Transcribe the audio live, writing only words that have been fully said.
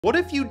What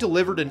if you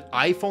delivered an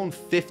iPhone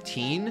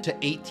 15 to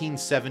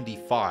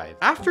 1875?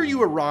 After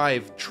you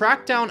arrive,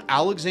 track down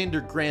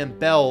Alexander Graham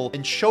Bell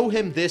and show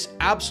him this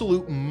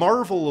absolute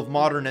marvel of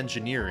modern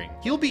engineering.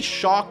 He'll be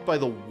shocked by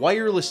the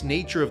wireless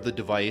nature of the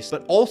device,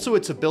 but also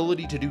its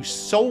ability to do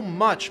so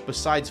much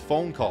besides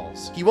phone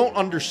calls. He won't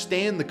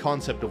understand the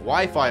concept of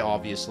Wi-Fi,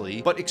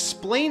 obviously, but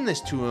explain this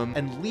to him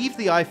and leave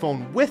the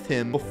iPhone with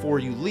him before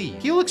you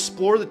leave. He'll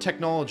explore the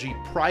technology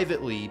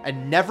privately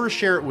and never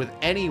share it with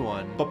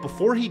anyone, but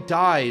before he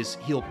dies,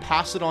 he'll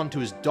pass it on to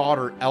his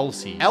daughter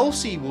Elsie.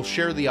 Elsie will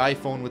share the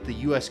iPhone with the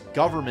US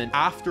government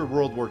after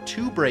World War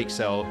II breaks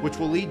out, which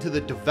will lead to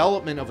the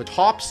development of a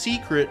top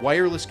secret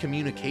wireless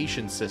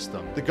communication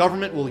system. The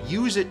government will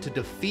use it to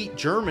defeat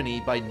Germany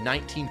by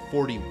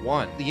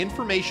 1941. The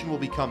information will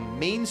become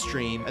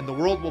mainstream and the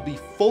world will be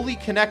fully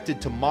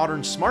connected to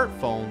modern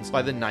smartphones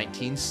by the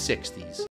 1960s.